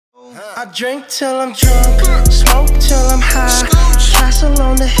I drink till I'm drunk, smoke till I'm high, castle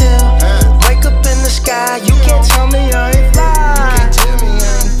on the hill, wake up in the sky. You can't tell me I ain't fly.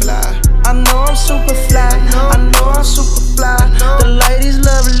 I know I'm super fly. I know I'm super fly. The ladies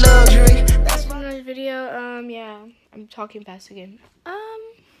love luxury. That's another video. Yeah, I'm talking fast again.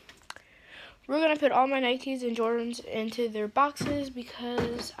 We're gonna put all my Nikes and Jordans into their boxes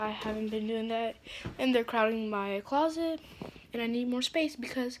because I haven't been doing that, and they're crowding my closet, and I need more space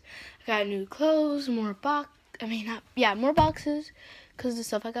because I got new clothes, more boxes, because the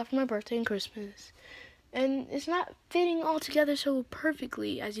stuff I got for my birthday and Christmas, and it's not fitting all together so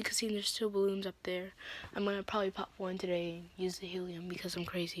perfectly. As you can see, there's still balloons up there. I'm gonna probably pop one today and use the helium because I'm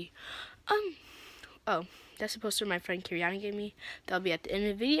crazy. Oh, that's a poster my friend Kiriana gave me. That'll be at the end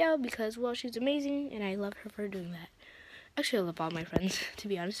of the video because, well, she's amazing and I love her for doing that. Actually, I love all my friends, to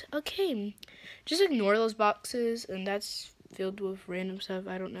be honest. Okay, just ignore those boxes, and that's filled with random stuff.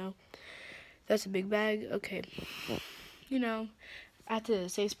 I don't know. That's a big bag. Okay, you know, I have to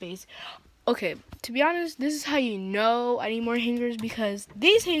save space. Okay, to be honest, this is how you know I need more hangers, because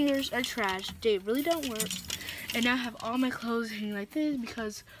these hangers are trash. They really don't work. And now I have all my clothes hanging like this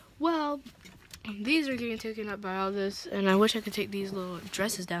because, well, these are getting taken up by all this, and I wish I could take these little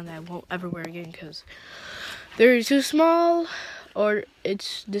dresses down that I won't ever wear again because they're too small, or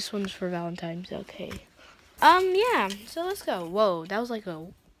this one's for Valentine's. Okay. Yeah, so let's go. Whoa, that was like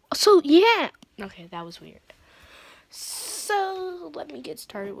yeah. Okay, that was weird. So, let me get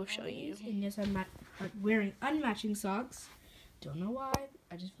started with showing you. And yes, I'm wearing unmatching socks. Don't know why,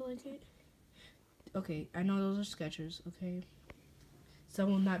 I just feel like it. Okay, I know those are Skechers, okay? Some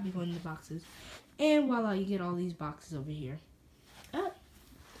will not be going in the boxes. And voila, you get all these boxes over here. Oh,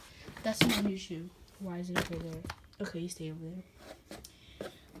 that's my new shoe. Why is it over there? Okay, you stay over there.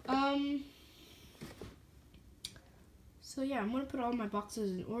 So yeah, I'm gonna put all my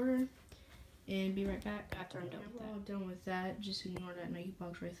boxes in order and be right back after I'm done with that. I'm done with that. Just ignore that Nike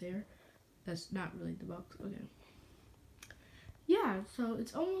box right there. That's not really the box. Okay. Yeah, so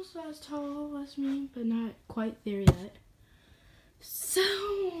it's almost as tall as me, but not quite there yet. So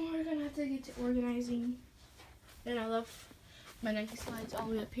we're gonna have to get to organizing, and I love my Nike slides all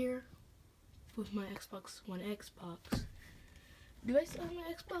the way up here with my Xbox One X box. Do I still have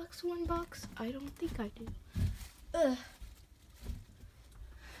my Xbox One box? I don't think I do. Ugh.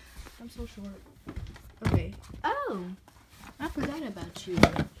 I'm so short. Okay. Oh, I forgot about you.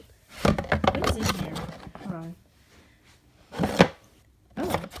 What is in here? Hold on.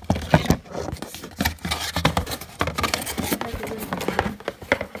 Oh.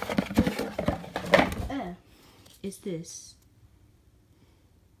 It's this.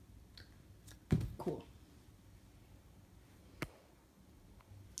 Cool.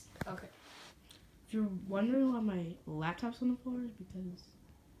 Okay. If you're wondering why my laptop's on the floor, is because,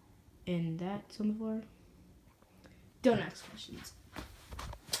 and that's on the floor, don't ask questions.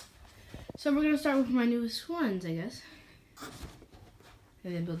 So we're gonna start with my newest ones, I guess,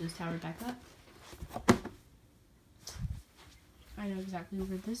 and then build this tower back up. I know exactly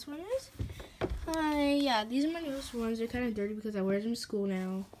where this one is. Yeah, these are my newest ones. They're kind of dirty because I wear them to school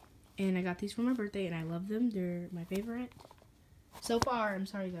now. And I got these for my birthday, and I love them. They're my favorite so far. I'm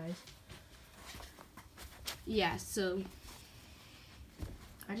sorry, guys. Yeah, so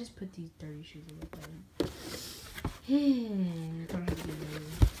I just put these dirty shoes away. I'm gonna have to get a new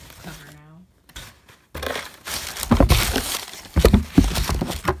cover now.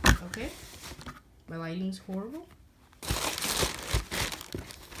 Okay. My lighting's horrible.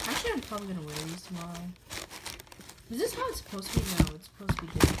 Actually, I'm probably gonna wear these tomorrow. Is this how it's supposed to be? No, it's supposed to be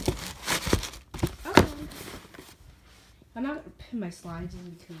good. Okay. I'm not gonna pin my slides in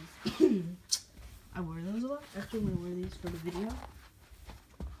because I wear those a lot. Actually, I'm gonna wear these for the video.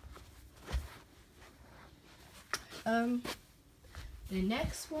 The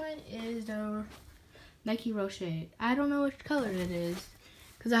next one is the Nike Rocher. I don't know which color it is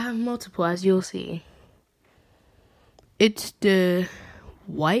because I have multiple, as you'll see. It's the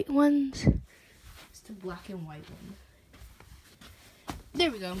white ones. It's the black and white one. There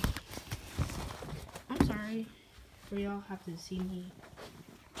we go. I'm sorry for y'all have to see me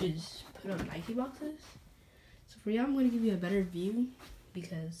just put on Nike boxes. So for y'all, I'm going to give you a better view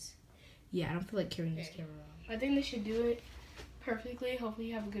because, yeah, I don't feel like carrying this camera around. I think they should do it perfectly. Hopefully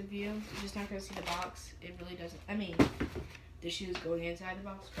you have a good view. You're just not going to see the box. It really doesn't. I mean, the shoes going inside the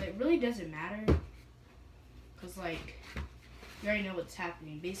box, but it really doesn't matter because, like, you already know what's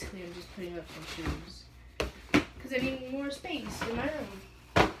happening. Basically, I'm just putting up some shoes because I need more space in my room.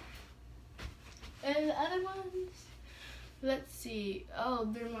 And the other ones, let's see. Oh,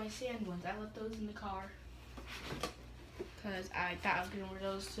 they're my sand ones. I left those in the car. because I thought I was going to wear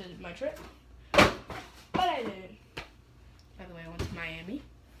those to my trip, but I didn't. By the way, I went to Miami.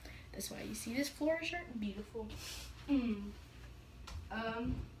 That's why you see this Florida shirt. Beautiful.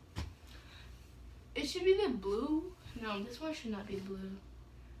 It should be the blue. No, this one should not be blue.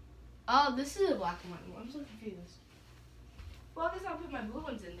 Oh, this is a black and white one. I'm so confused. Well, I guess I'll put my blue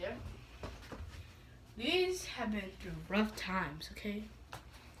ones in there. These have been through rough times, okay?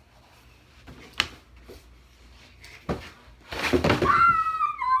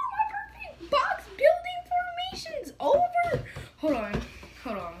 Box building formations over. Hold on.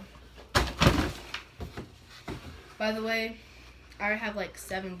 By the way, I already have like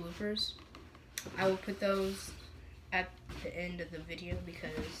 7 bloopers. I will put those at the end of the video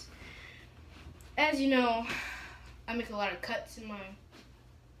because, as you know, I make a lot of cuts in my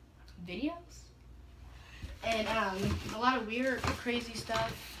videos. And a lot of weird, crazy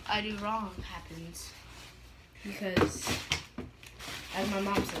stuff I do wrong happens because, as my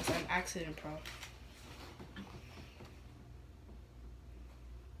mom says, I'm accident prone.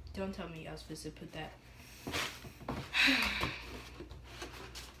 Don't tell me I was supposed to put that.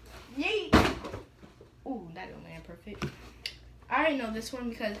 Yay! Ooh, that don't land perfect. I already know this one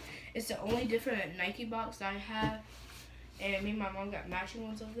because it's the only different Nike box that I have. And me and my mom got matching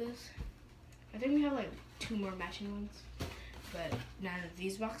ones of this. I think we have like 2 more matching ones, but none of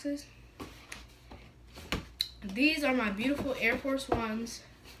these boxes. These are my beautiful Air Force Ones.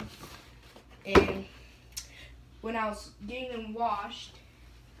 And when I was getting them washed,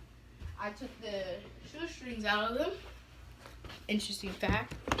 I took the shoestrings out of them. Interesting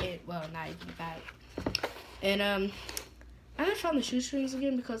fact. Well, not even a fact. And I haven't found the shoestrings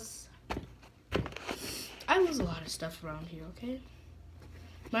again because I lose a lot of stuff around here, okay?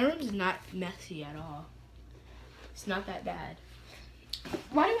 My room is not messy at all. It's not that bad.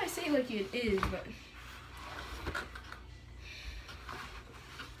 Why do I say it like it is, but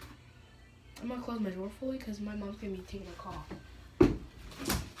I'm gonna close my door fully because my mom's gonna be taking a call.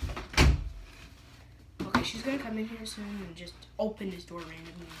 Okay, she's gonna come in here soon and just open this door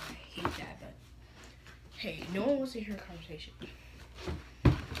randomly. I hate that, but hey, no one wants to hear a conversation.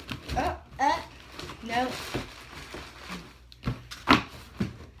 No.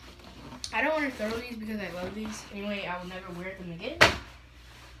 I don't want to throw these because I love these. Anyway, I will never wear them again.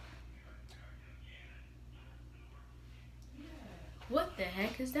 What the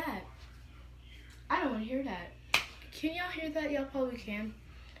heck is that? I don't want to hear that. Can y'all hear that? Y'all probably can.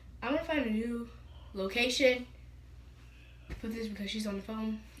 I'm going to find a new location. Put this because she's on the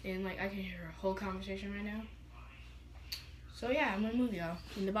phone. And like I can hear her whole conversation right now. So yeah, I'm going to move y'all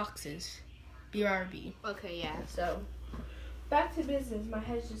in the boxes. BRB. Okay, yeah, so back to business. My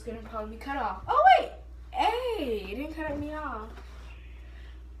head's just gonna probably be cut off. Oh wait! Hey, it didn't cut me off.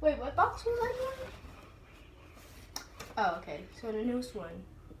 Wait, what box was I doing? Oh, okay. So the newest one.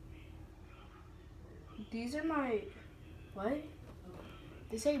 These are my what?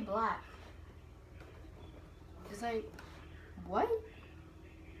 They say black. It's like what?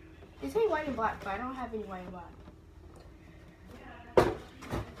 They say white and black, but I don't have any white and black.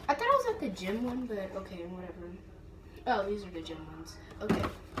 I thought I was at the gym one, but okay, whatever. Oh, these are the gym ones. Okay.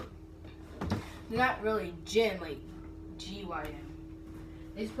 They're not really gym, like G-Y-M.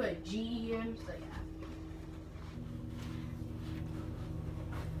 They just put G-E-M, so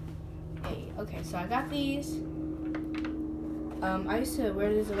yeah. Hey, okay, so I got these. I used to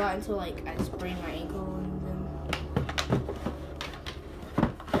wear these a lot until like I sprained my ankle in them.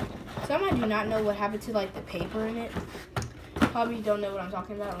 Some I do not know what happened to like the paper in it. Probably don't know what I'm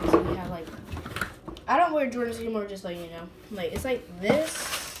talking about unless we have like, I don't wear Jordans anymore, just like, you know, like it's like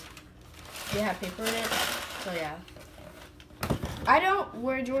this, they have paper in it, so yeah. I don't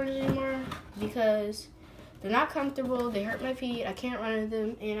wear Jordans anymore because they're not comfortable, they hurt my feet, I can't run in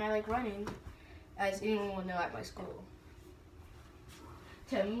them, and I like running, as anyone will know at my school.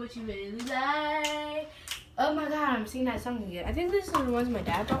 Tell me what you really like. Oh my god, I'm singing that song again. I think this is the ones my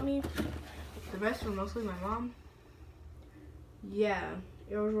dad bought me. The rest were mostly my mom. Yeah,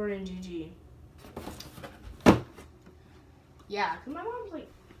 Air Jordan GG. Yeah, because my mom's like,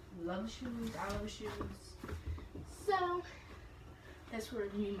 loves shoes, I love shoes. So, that's where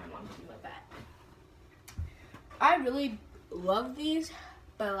me and my mom came up at. I really love these,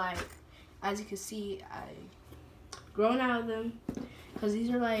 but like, as you can see, I've grown out of them. Because these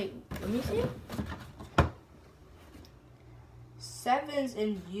are like, let me see. 7s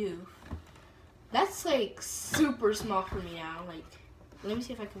in youth. That's like super small for me now. Like, let me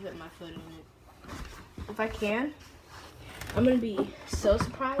see if I can fit my foot in it. If I can, I'm gonna be so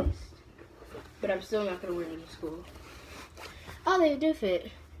surprised. But I'm still not gonna wear them to school. Oh, they do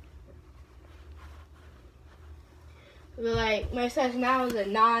fit. But like my size now is a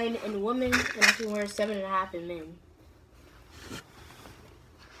 9 in women, and I can wear 7.5 in men.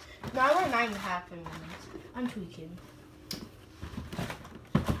 No, I wear 9.5 in women. I'm tweaking.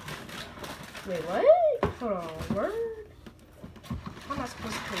 Wait, what? Hold on, word? How am I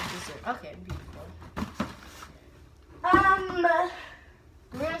supposed to put this in? Okay, beautiful.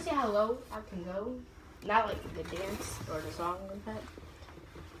 We're gonna see how low I can go. Not like the dance or the song like that.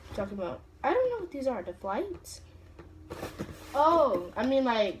 Talking about, I don't know what these are, the flights? Oh, I mean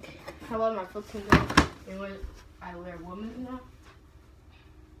like how low my foot can go and what I wear women now.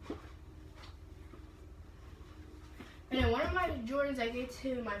 And then one of my Jordans I gave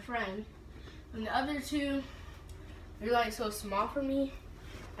to my friend, and the other two, they're like so small for me,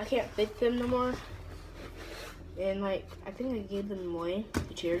 I can't fit them no more. And like, I think I gave them away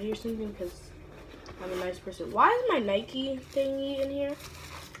to charity or something because I'm a nice person. Why is my Nike thingy in here?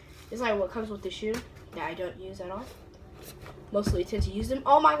 It's like what comes with the shoe that I don't use at all. Mostly tend to use them.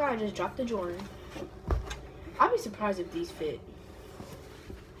 Oh my god, I just dropped the Jordan. I'd be surprised if these fit.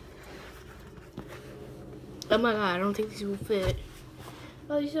 Oh my god, I don't think these will fit.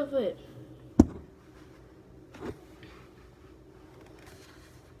 Oh, these still fit.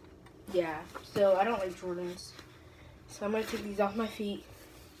 Yeah, so I don't like Jordans. So I'm gonna take these off my feet.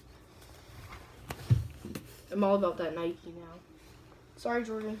 I'm all about that Nike now. Sorry,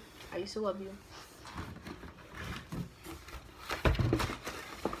 Jordan. I used to love you.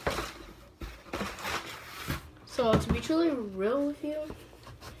 So to be truly real with you,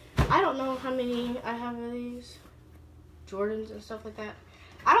 I don't know how many I have of these Jordans and stuff like that.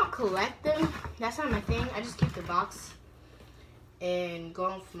 I don't collect them. That's not my thing. I just keep the box and go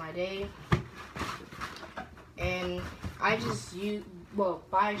on for my day. And I just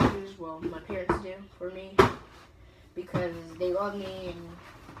buy shoes, my parents do for me because they love me,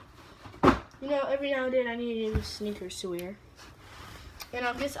 and you know, every now and then I need new sneakers to wear. And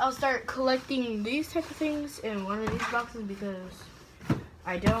I guess I'll start collecting these type of things in one of these boxes because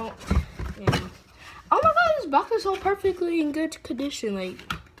I don't. And oh my god, this box is so perfectly in good condition. Like,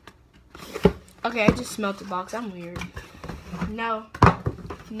 okay, I just smelled the box. I'm weird. No.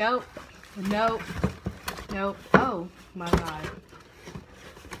 Nope. Nope. Nope. Oh my god.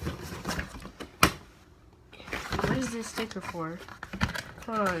 What is this sticker for?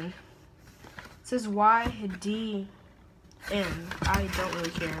 Hold on. It says YDN. I don't really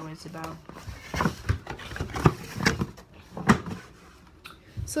care what it's about.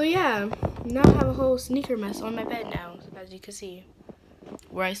 So yeah, now I have a whole sneaker mess on my bed now, as you can see,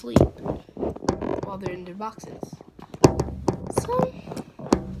 where I sleep while they're in their boxes. So,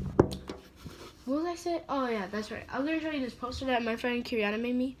 what was I saying? Oh yeah, that's right. I was gonna show you this poster that my friend Kiriana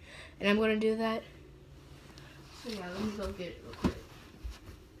made me, and I'm gonna do that. So yeah, let me go get it real quick.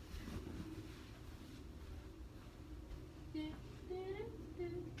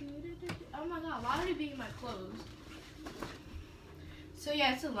 Oh my god, why would it be in my clothes? So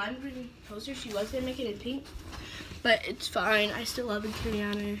yeah, it's a lime green poster. She was gonna make it in pink, but it's fine. I still love it,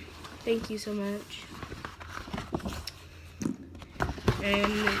 Kiriana. Thank you so much.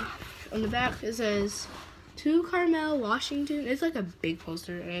 And on the back it says, to Carmel, Washington. It's like a big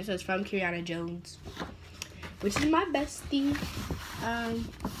poster, and it says from Kiriana Jones, which is my bestie.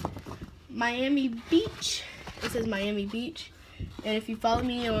 Miami Beach. It says Miami Beach. And if you follow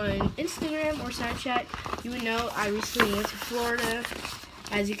me on Instagram or Snapchat, you would know I recently went to Florida,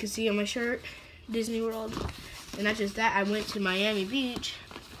 as you can see on my shirt, Disney World. And not just that, I went to Miami Beach,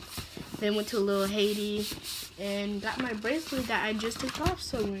 then went to a little Haiti, and got my bracelet that I just took off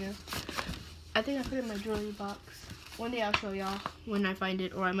somewhere. I think I put it in my jewelry box. One day I'll show y'all when I find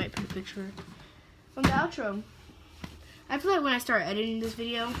it, or I might put a picture on the outro. I feel like when I start editing this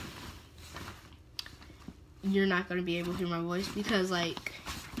video, you're not going to be able to hear my voice because, like,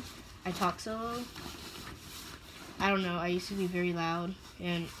 I talk so low. I don't know. I used to be very loud,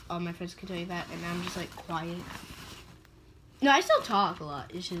 and all my friends can tell you that, and now I'm just, like, quiet. No, I still talk a lot.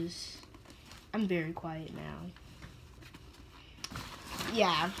 It's just, I'm very quiet now.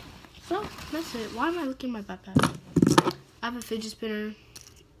 Yeah. So, that's it. Why am I looking at my backpack? I have a fidget spinner.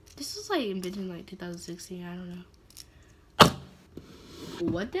 This was, like, invented in, like, 2016. I don't know.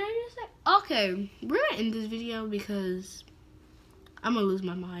 What did I just say? Okay, we're gonna end this video because I'm gonna lose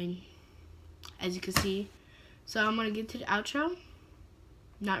my mind, as you can see. So I'm gonna get to the outro.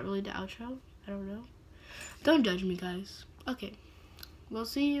 Not really the outro. I don't know. Don't judge me, guys. Okay, we'll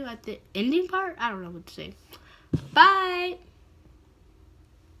see you at the ending part. I don't know what to say. Bye.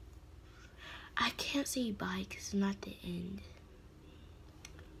 I can't say bye because it's not the end.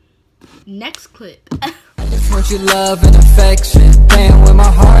 Next clip. Want your love and affection, playing with my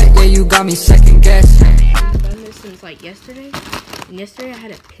heart, yeah, you got me second guessing. this since like yesterday. And yesterday I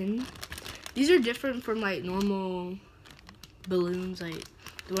had a pin. These are different from like normal balloons, like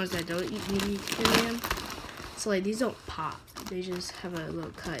the ones that don't need helium. So like these don't pop. They just have a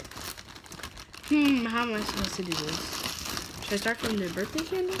little cut. How am I supposed to do this? Should I start from the birthday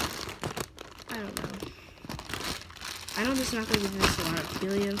candle? I don't know. I know this is not going to give us a lot of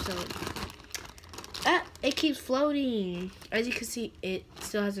helium, so it keeps floating. As you can see, it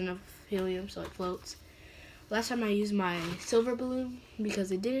still has enough helium, so it floats. Last time I used my silver balloon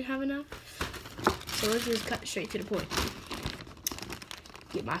because it didn't have enough. So let's just cut straight to the point.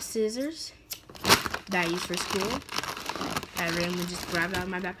 Get my scissors that I use for school. I randomly just grabbed out of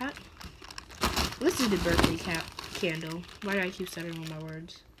my backpack. This is the birthday candle. Why do I keep stuttering on my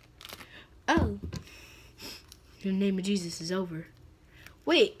words? Oh. In the name of Jesus is over.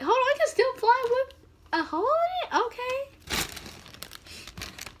 Wait, hold on, I can still fly with a hole in it? Okay.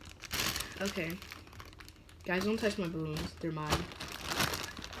 Okay. Guys, don't touch my balloons. They're mine.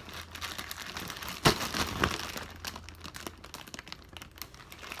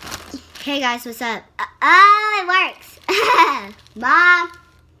 Hey guys, what's up? Oh, it works. Mom.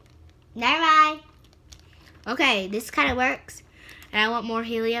 Never mind. Okay, this kind of works. And I want more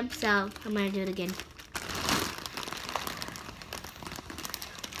helium, so I'm going to do it again.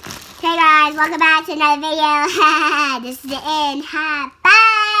 Hey guys, welcome back to another video. This is the end. Bye.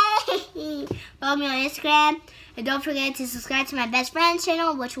 Follow me on Instagram. And don't forget to subscribe to my best friend's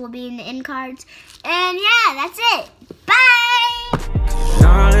channel, which will be in the end cards. And yeah, that's it. Bye.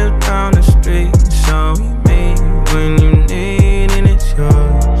 I live down the street, so we meet when you need and it's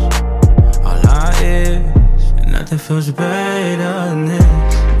yours. All I is, and nothing feels better than this.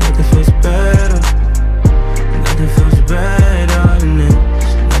 Nothing feels better. Nothing feels better.